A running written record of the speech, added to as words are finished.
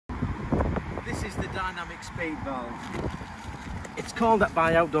is the dynamic speed valve. It's called that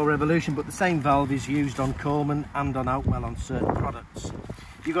by Outdoor Revolution, but the same valve is used on Coleman and on Outwell on certain products.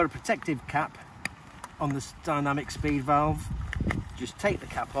 You've got a protective cap on this dynamic speed valve. Just take the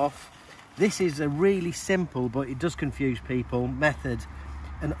cap off. This is a really simple, but it does confuse people, method.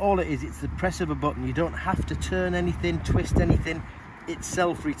 And all it is, it's the press of a button. You don't have to turn anything, twist anything. It's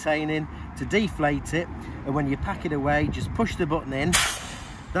self-retaining. To deflate it, and when you pack it away, just push the button in.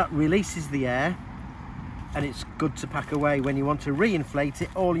 That releases the air, and it's good to pack away. When you want to re-inflate it,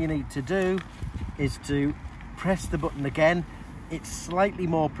 all you need to do is to press the button again. It's slightly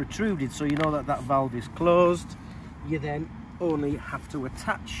more protruded, so you know that that valve is closed. You then only have to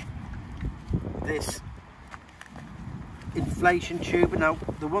attach this inflation tube. Now,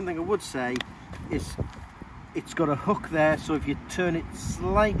 the one thing I would say is it's got a hook there, so if you turn it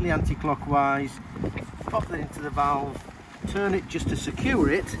slightly anti-clockwise, pop that into the valve, turn it just to secure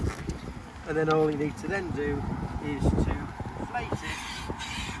it, and then all you need to then do is to inflate it.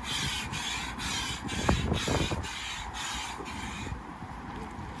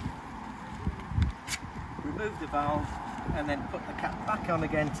 Remove the valve and then put the cap back on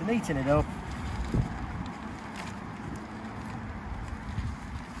again to neaten it up.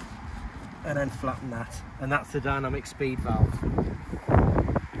 And then flatten that, and that's the dynamic speed valve.